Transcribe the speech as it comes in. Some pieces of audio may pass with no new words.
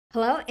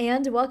Hello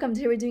and welcome.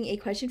 Today we're doing a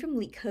question from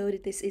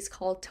LeetCode. This is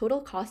called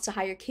Total Cost to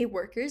Hire K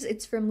Workers.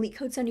 It's from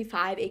LeetCode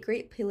 75, a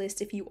great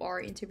playlist if you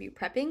are interview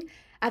prepping.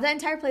 I have that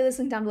entire playlist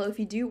linked down below if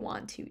you do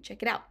want to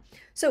check it out.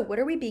 So what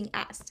are we being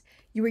asked?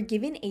 You were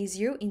given a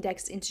zero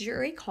indexed integer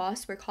array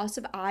cost where cost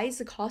of I is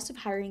the cost of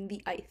hiring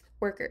the ith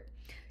worker.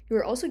 You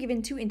were also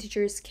given two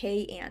integers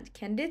k and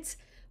candidates.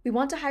 We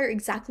want to hire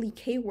exactly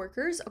k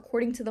workers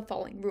according to the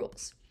following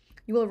rules.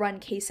 You will run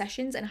k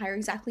sessions and hire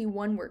exactly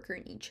one worker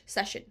in each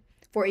session,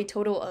 for a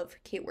total of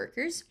k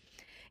workers.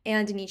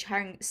 And in each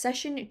hiring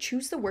session,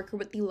 choose the worker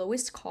with the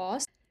lowest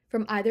cost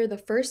from either the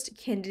first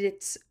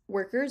candidate's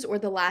workers or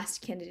the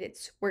last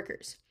candidate's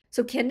workers.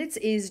 So candidates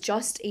is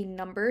just a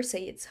number,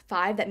 say it's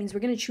 5. That means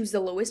we're going to choose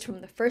the lowest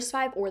from the first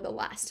 5 or the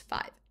last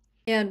 5.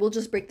 And we'll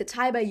just break the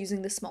tie by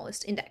using the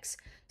smallest index.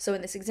 So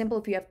in this example,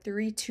 if you have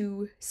 3,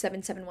 2,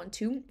 7, 7, 1,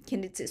 2,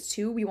 candidates is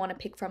 2, we want to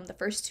pick from the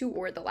first 2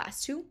 or the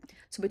last 2.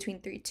 So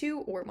between 3, 2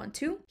 or 1,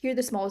 2. Here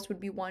the smallest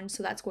would be 1,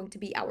 so that's going to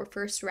be our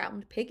first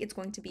round pick. It's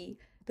going to be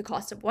the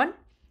cost of 1.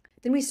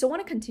 Then we still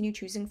want to continue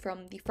choosing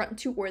from the front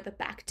 2 or the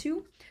back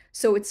 2.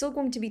 So it's still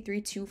going to be 3,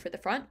 2 for the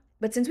front.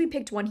 But since we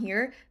picked 1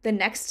 here, the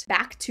next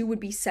back 2 would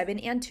be 7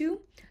 and 2.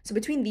 So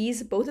between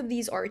these, both of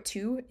these are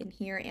 2 in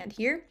here and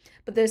here.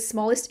 But the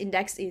smallest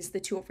index is the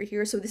 2 over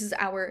here. So this is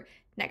our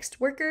next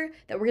worker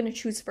that we're going to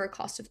choose for a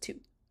cost of 2.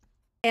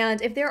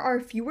 And if there are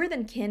fewer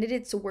than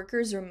candidates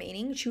workers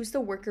remaining, choose the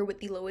worker with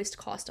the lowest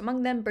cost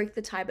among them, break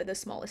the tie by the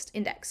smallest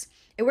index.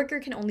 A worker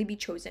can only be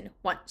chosen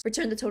once.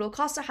 Return the total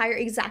cost to hire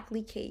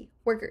exactly k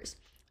workers.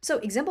 So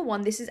example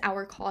 1, this is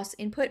our cost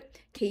input.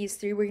 K is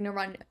 3. We're going to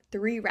run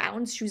 3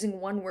 rounds,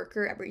 choosing one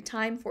worker every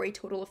time for a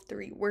total of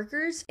 3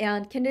 workers.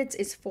 And candidates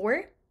is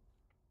 4.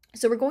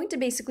 So we're going to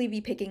basically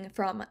be picking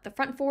from the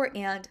front 4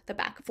 and the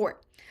back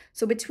 4.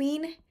 So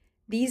between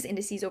these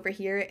indices over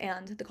here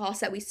and the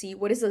cost that we see,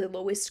 what is the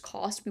lowest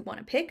cost we want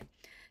to pick?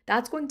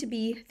 That's going to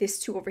be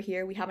this 2 over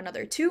here. We have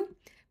another 2,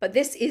 but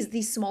this is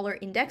the smaller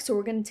index, so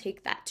we're going to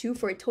take that 2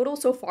 for a total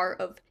so far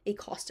of a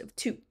cost of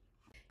 2.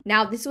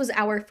 Now, this was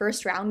our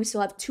first round. We still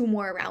have 2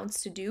 more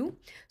rounds to do.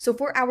 So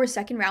for our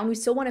second round, we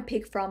still want to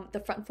pick from the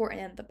front 4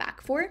 and the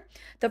back 4.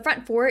 The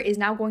front 4 is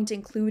now going to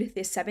include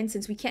this 7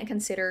 since we can't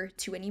consider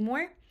 2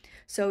 anymore.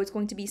 So it's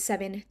going to be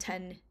 7,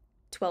 10,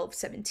 12,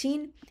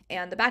 17,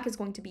 and the back is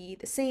going to be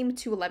the same,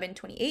 2, 11,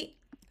 28.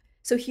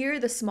 So here,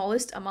 the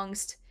smallest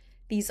amongst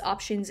these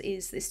options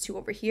is this 2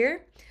 over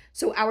here.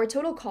 So our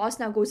total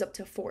cost now goes up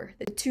to 4,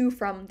 the 2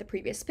 from the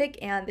previous pick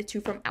and the 2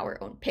 from our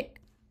own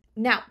pick.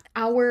 Now,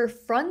 our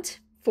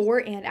front 4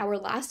 and our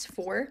last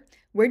 4,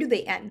 where do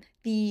they end?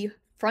 The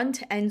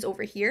front ends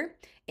over here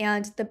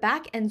and the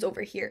back ends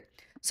over here.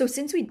 So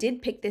since we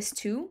did pick this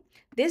 2,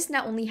 this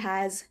now only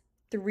has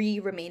 3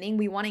 remaining.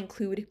 We want to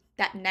include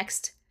that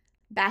next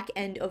back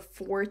end of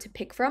 4 to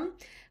pick from,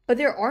 but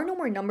there are no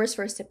more numbers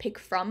for us to pick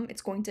from.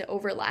 It's going to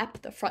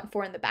overlap the front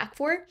 4 and the back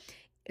 4.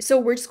 So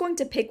we're just going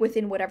to pick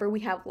within whatever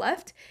we have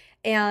left.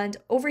 And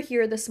over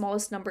here, the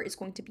smallest number is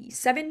going to be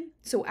 7.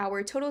 So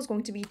our total is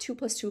going to be 2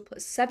 plus 2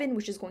 plus 7,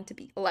 which is going to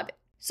be 11.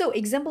 So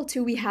example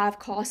 2, we have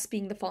costs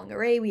being the following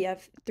array. We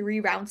have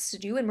 3 rounds to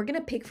do, and we're going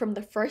to pick from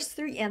the first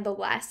 3 and the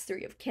last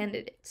 3 of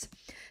candidates.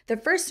 The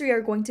first 3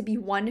 are going to be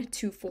 1,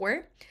 2,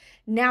 4.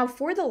 Now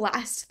for the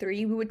last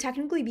 3, we would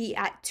technically be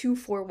at 2,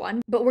 4,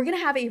 1, but we're going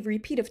to have a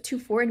repeat of 2,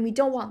 4, and we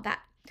don't want that.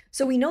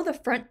 So we know the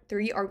front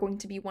 3 are going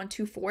to be 1,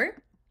 2, 4.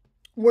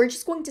 We're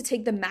just going to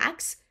take the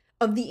max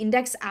of the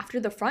index after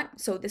the front,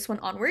 so this one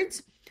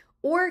onwards,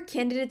 or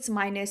candidates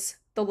minus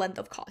the length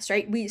of cost,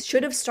 right? We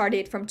should have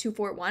started from 2,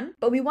 4, 1,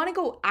 but we want to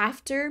go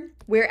after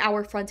where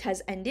our front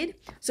has ended.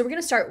 So we're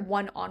going to start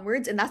 1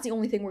 onwards, and that's the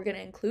only thing we're going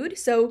to include.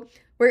 So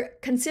we're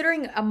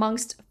considering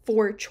amongst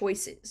 4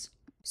 choices.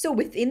 So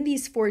within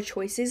these 4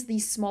 choices, the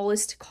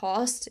smallest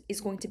cost is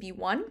going to be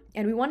 1,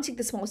 and we want to take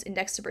the smallest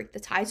index to break the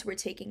tie, so we're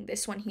taking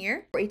this one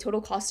here for a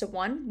total cost of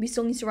 1. We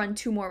still need to run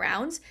 2 more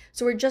rounds,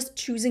 so we're just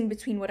choosing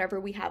between whatever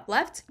we have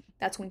left.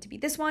 That's going to be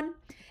this one,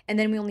 and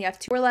then we only have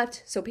 2 more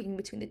left, so picking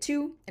between the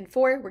 2 and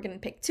 4, we're going to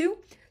pick 2.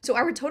 So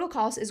our total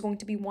cost is going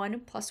to be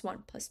 1 plus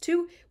 1 plus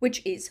 2,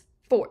 which is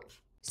 4.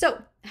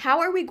 So how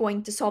are we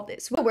going to solve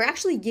this? Well, we're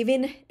actually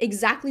given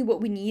exactly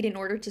what we need in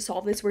order to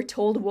solve this. We're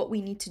told what we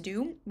need to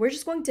do. We're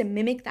just going to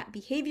mimic that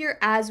behavior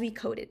as we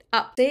code it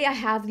up. Say I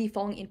have the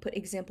following input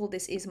example.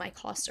 This is my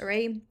cost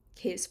array.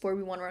 K is 4.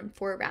 We want to run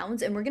 4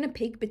 rounds, and we're going to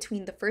pick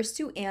between the first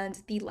 2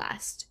 and the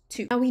last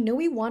 2. Now we know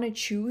we want to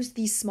choose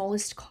the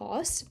smallest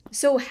cost.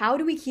 So how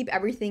do we keep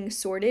everything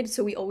sorted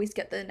so we always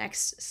get the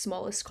next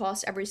smallest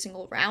cost every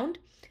single round?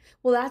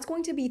 Well, that's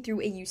going to be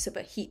through a use of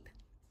a heap.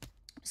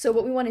 So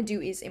what we want to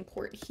do is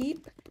import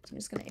heap. So I'm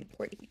just going to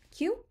import heap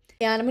q.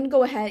 And I'm going to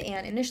go ahead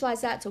and initialize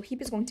that. So heap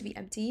is going to be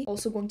empty.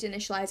 Also going to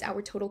initialize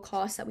our total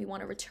cost that we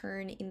want to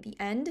return in the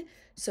end.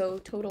 So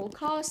total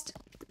cost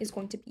is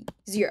going to be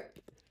 0.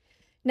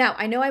 Now,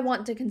 I know I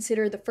want to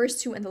consider the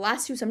first 2 and the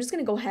last 2. So I'm just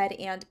going to go ahead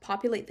and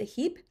populate the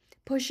heap,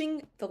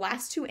 pushing the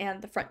last 2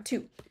 and the front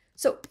 2.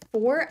 So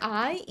for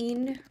I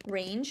in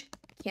range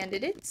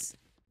candidates,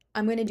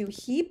 I'm going to do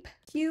heap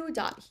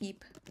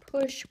q.heap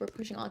push, we're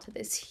pushing onto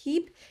this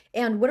heap.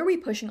 And what are we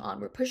pushing on?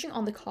 We're pushing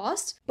on the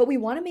cost, but we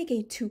want to make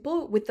a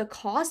tuple with the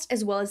cost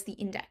as well as the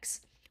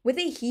index. With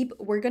a heap,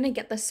 we're going to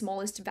get the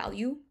smallest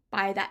value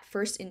by that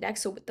first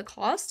index, so with the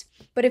cost.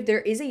 But if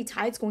there is a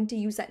tie, it's going to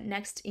use that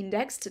next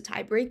index to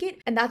tie break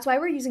it. And that's why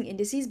we're using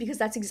indices, because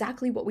that's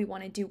exactly what we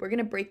want to do. We're going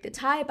to break the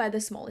tie by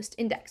the smallest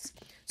index.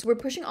 So we're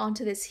pushing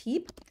onto this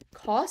heap,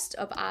 cost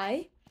of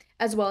I,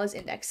 as well as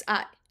index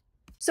I.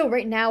 So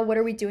right now, what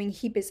are we doing?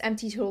 Heap is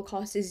empty, total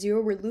cost is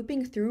 0. We're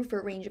looping through for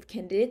a range of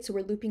candidates. So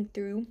we're looping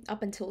through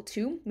up until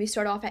 2. We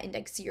start off at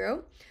index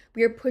 0.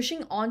 We are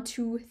pushing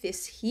onto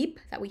this heap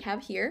that we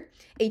have here,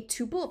 a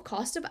tuple of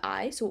cost of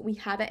I, so what we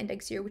have at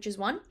index 0, which is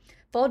 1,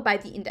 followed by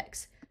the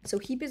index. So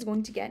heap is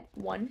going to get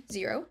 1,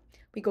 0.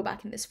 We go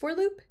back in this for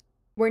loop.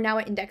 We're now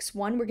at index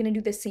 1. We're going to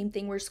do the same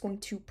thing. We're just going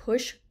to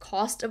push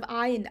cost of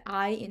I and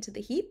I into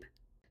the heap.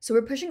 So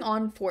we're pushing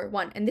on for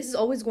 1, and this is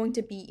always going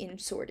to be in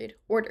sorted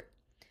order.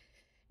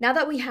 Now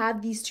that we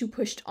have these two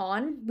pushed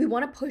on, we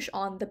want to push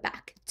on the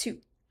back 2.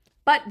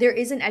 But there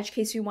is an edge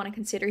case we want to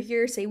consider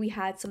here. Say we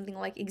had something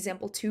like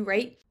example 2,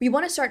 right? We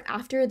want to start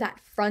after that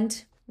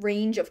front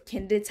range of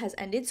candidates has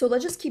ended. So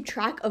let's just keep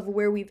track of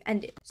where we've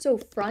ended. So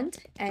front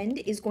end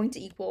is going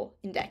to equal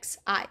index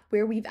I,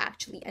 where we've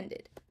actually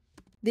ended.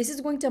 This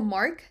is going to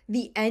mark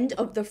the end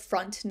of the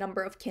front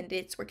number of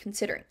candidates we're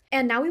considering.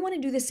 And now we want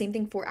to do the same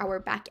thing for our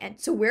back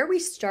end. So where are we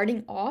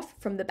starting off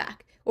from the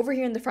back? Over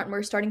here in the front,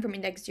 we're starting from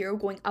index 0,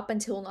 going up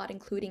until not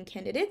including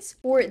candidates.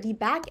 For the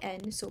back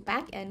end, so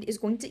back end is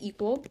going to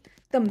equal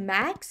the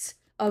max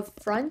of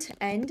front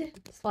end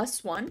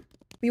plus 1.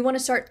 We want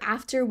to start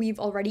after we've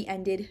already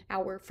ended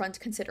our front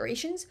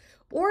considerations,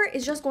 or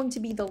it's just going to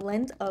be the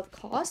length of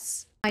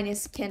costs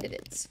minus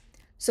candidates.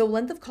 So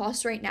length of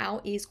cost right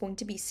now is going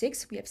to be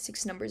 6. We have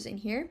 6 numbers in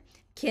here.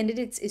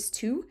 Candidates is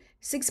 2.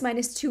 6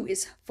 minus 2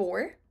 is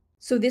 4.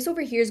 So this over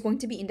here is going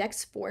to be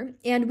index 4,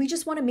 and we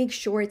just want to make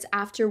sure it's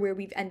after where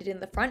we've ended in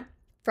the front.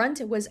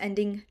 Front was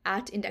ending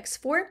at index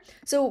 4,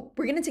 so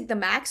we're going to take the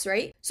max,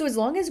 right? So as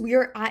long as we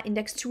are at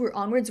index 2 or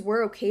onwards,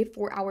 we're okay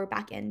for our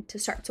backend to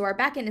start. So our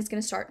backend is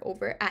going to start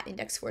over at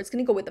index 4. It's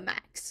going to go with the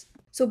max.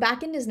 So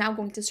backend is now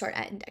going to start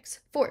at index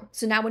 4.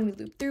 So now when we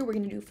loop through, we're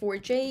going to do for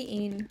j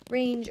in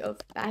range of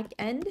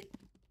backend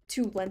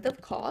to length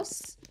of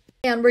costs.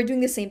 And we're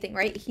doing the same thing,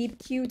 right?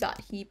 Heap q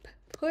dot heap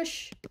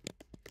push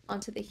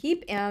onto the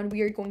heap, and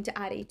we are going to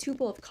add a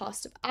tuple of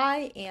cost of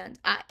I and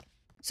I.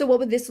 So what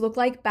would this look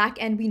like?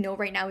 Back end we know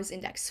right now is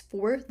index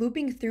 4,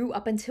 looping through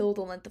up until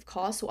the length of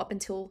cost, so up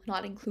until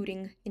not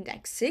including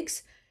index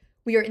 6.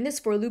 We are in this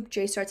for loop,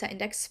 j starts at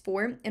index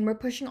 4, and we're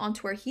pushing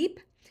onto our heap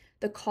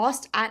the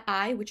cost at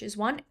I, which is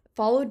 1,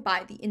 followed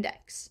by the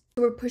index.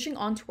 So we're pushing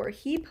onto our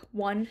heap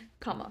 1,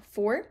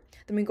 4.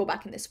 Then we go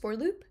back in this for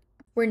loop.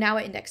 We're now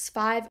at index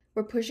 5.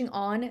 We're pushing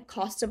on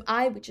cost of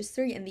I, which is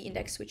 3, and the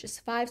index, which is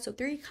 5. So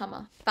 3,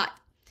 5.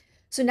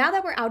 So now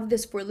that we're out of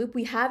this for loop,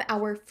 we have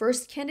our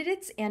first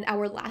candidates and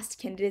our last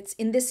candidates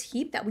in this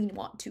heap that we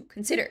want to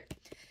consider.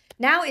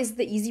 Now is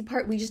the easy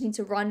part. We just need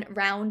to run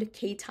round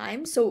k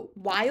times. So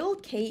while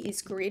k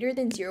is greater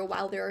than 0,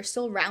 while there are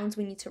still rounds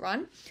we need to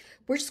run,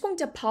 we're just going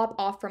to pop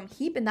off from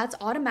heap, and that's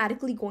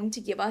automatically going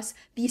to give us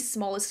the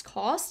smallest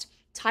cost,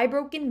 tie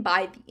broken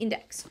by the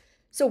index.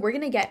 So we're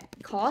going to get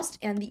cost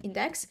and the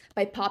index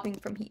by popping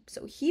from heap.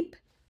 So heap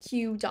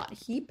q dot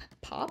heap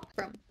pop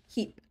from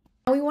heap.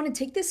 Now we want to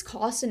take this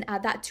cost and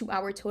add that to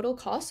our total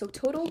cost. So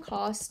total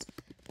cost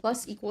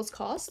plus equals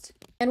cost.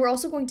 And we're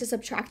also going to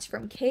subtract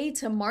from k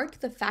to mark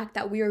the fact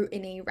that we are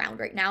in a round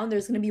right now, and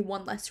there's going to be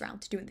one less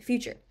round to do in the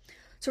future.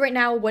 So right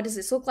now, what does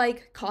this look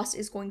like? Cost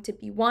is going to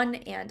be 1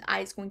 and I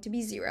is going to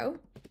be 0.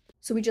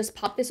 So we just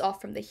pop this off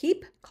from the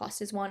heap.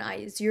 Cost is 1, I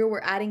is 0.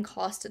 We're adding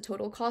cost to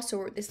total cost,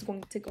 so this is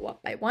going to go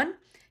up by 1.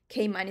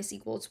 K minus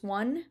equals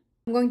 1.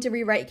 I'm going to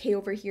rewrite k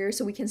over here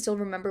so we can still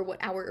remember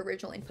what our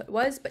original input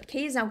was, but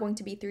k is now going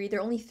to be 3. There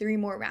are only 3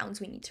 more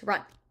rounds we need to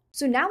run.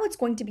 So now what's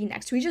going to be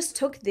next? We just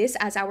took this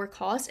as our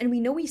cost, and we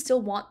know we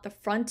still want the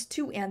front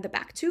 2 and the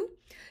back 2.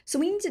 So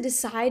we need to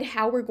decide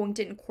how we're going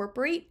to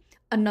incorporate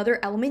another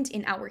element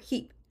in our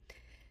heap.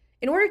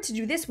 In order to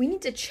do this, we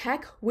need to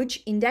check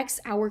which index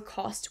our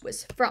cost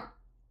was from.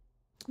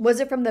 Was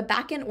it from the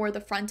back end or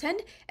the front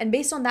end? And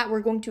based on that,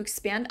 we're going to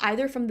expand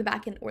either from the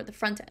back end or the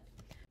front end.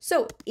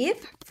 So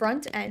if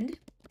front end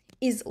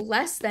is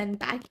less than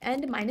back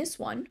end minus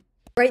 1,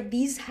 right,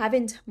 these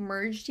haven't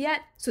merged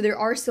yet, so there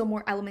are still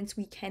more elements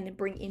we can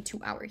bring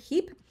into our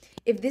heap.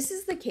 If this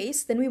is the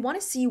case, then we want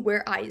to see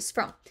where I is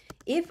from.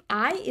 If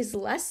I is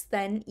less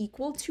than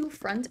equal to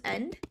front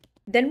end,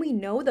 then we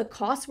know the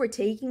cost we're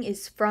taking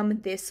is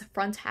from this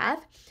front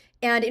half.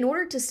 And in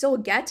order to still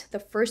get the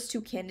first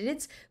 2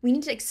 candidates, we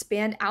need to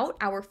expand out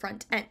our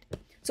front end.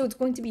 So it's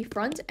going to be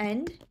front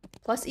end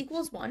plus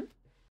equals 1.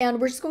 And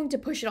we're just going to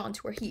push it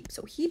onto our heap.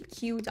 So heap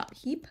q dot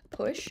heap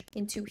push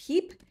into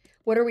heap.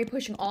 What are we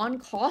pushing on?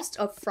 Cost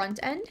of front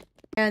end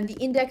and the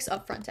index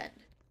of front end.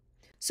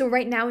 So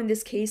right now in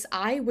this case,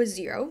 I was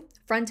 0.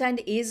 Front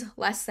end is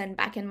less than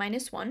back end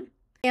minus 1.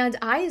 And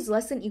I is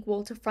less than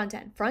equal to front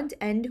end. Front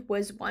end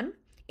was 1.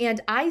 and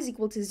I is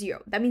equal to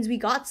 0. That means we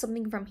got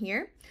something from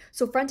here.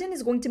 So front end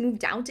is going to move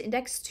down to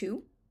index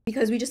 2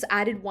 because we just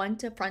added 1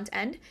 to front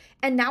end.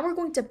 And now we're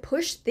going to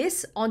push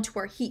this onto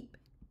our heap.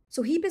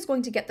 So heap is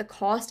going to get the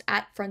cost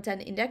at front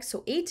end index,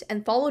 so 8,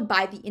 and followed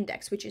by the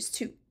index, which is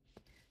 2.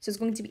 So it's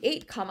going to be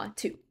 8,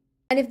 2.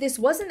 And if this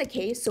wasn't the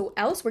case, so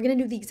else, we're going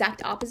to do the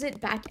exact opposite.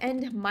 Back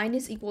end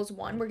minus equals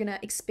 1. We're going to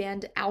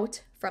expand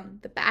out from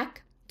the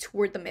back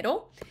toward the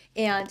middle.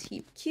 And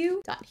heap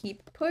q dot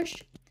heap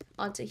push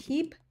onto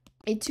heap,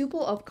 a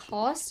tuple of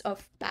cost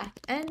of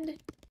back end,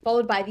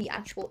 followed by the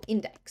actual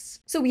index.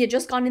 So we had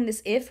just gone in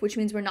this if, which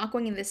means we're not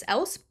going in this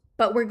else,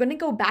 but we're going to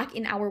go back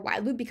in our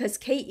while loop because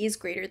k is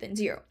greater than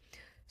 0.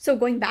 So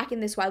going back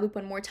in this while loop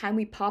one more time,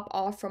 we pop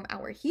off from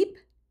our heap.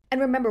 And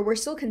remember, we're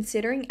still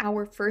considering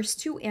our first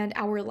 2 and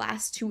our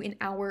last 2 in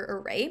our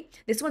array.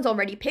 This one's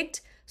already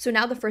picked. So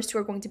now the first 2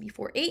 are going to be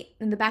 4, 8,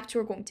 and the back 2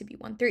 are going to be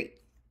 1, 3.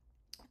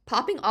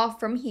 Popping off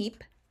from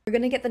heap, we're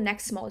going to get the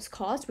next smallest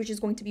cost, which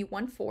is going to be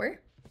 1, 4.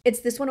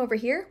 It's this one over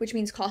here, which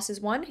means cost is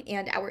 1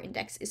 and our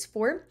index is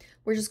 4.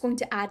 We're just going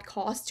to add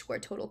cost to our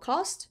total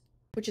cost,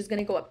 which is going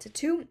to go up to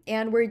 2,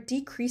 and we're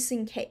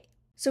decreasing k.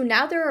 So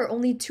now there are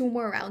only 2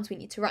 more rounds we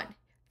need to run.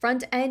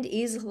 Front end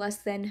is less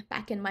than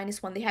back end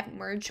minus 1. They haven't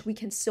merged. We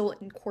can still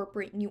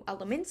incorporate new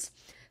elements.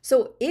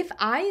 So if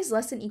I is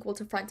less than equal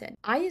to front end,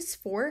 I is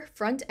 4,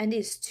 front end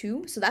is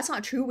 2. So that's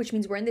not true, which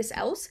means we're in this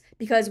else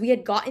because we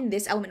had gotten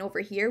this element over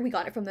here. We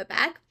got it from the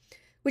back,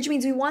 which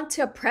means we want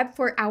to prep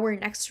for our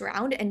next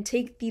round and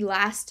take the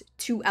last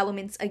 2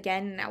 elements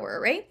again in our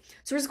array.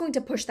 So we're just going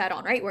to push that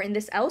on, right? We're in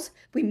this else.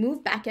 We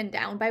move back end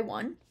down by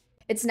 1.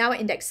 It's now at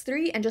index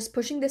 3, and just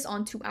pushing this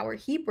onto our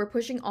heap, we're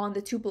pushing on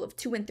the tuple of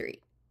 2 and 3.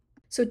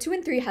 So 2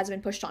 and 3 has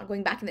been pushed on.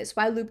 Going back in this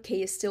while loop,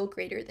 k is still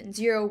greater than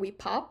 0. We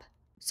pop.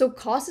 So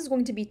cost is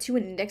going to be 2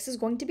 and index is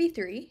going to be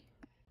 3.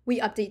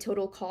 We update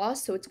total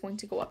cost, so it's going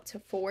to go up to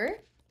 4.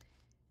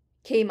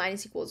 K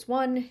minus equals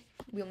 1.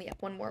 We only have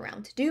 1 more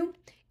round to do.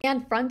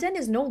 And front end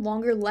is no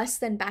longer less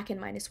than back end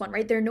minus 1,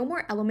 right? There are no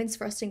more elements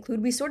for us to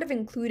include. We sort of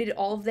included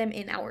all of them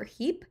in our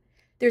heap.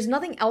 There's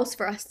nothing else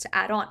for us to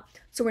add on.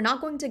 So we're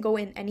not going to go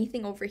in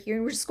anything over here,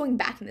 and we're just going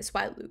back in this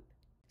while loop.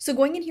 So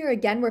going in here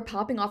again, we're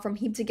popping off from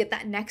heap to get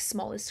that next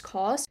smallest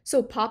cost.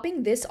 So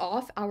popping this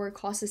off, our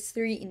cost is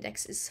 3,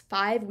 index is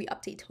 5. We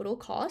update total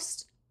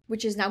cost,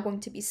 which is now going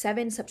to be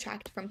 7.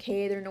 Subtract from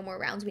k, there are no more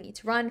rounds we need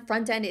to run.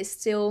 Front end is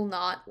still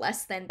not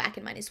less than back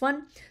end minus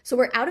 1. So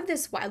we're out of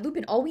this while loop,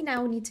 and all we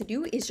now need to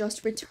do is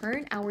just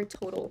return our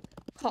total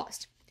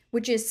cost,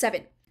 which is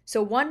 7.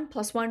 So 1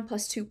 plus 1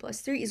 plus 2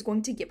 plus 3 is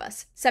going to give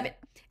us 7.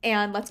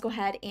 And let's go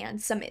ahead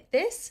and submit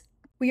this.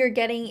 We are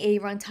getting a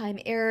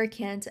runtime error,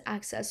 can't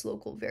access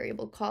local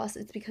variable cost.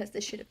 It's because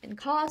this should have been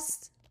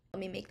cost. Let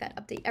me make that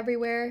update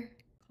everywhere.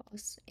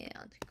 Costs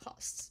and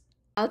costs.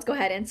 Let's go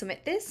ahead and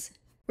submit this.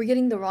 We're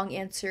getting the wrong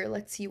answer.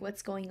 Let's see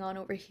what's going on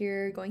over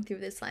here. Going through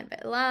this line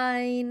by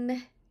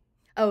line.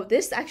 Oh,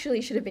 this actually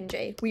should have been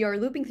J. We are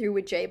looping through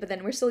with J, but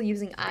then we're still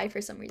using I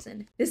for some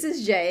reason. This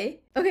is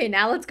J. Okay,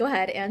 now let's go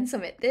ahead and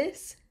submit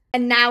this.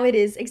 And now it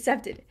is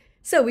accepted.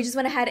 So we just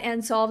went ahead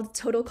and solved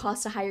total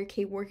cost to hire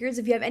K workers.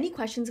 If you have any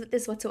questions with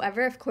this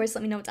whatsoever, of course,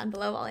 let me know down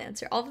below. I'll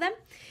answer all of them.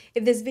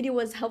 If this video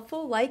was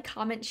helpful, like,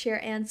 comment, share,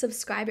 and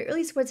subscribe. It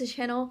really supports the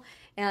channel.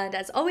 And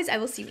as always, I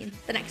will see you in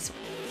the next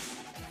one.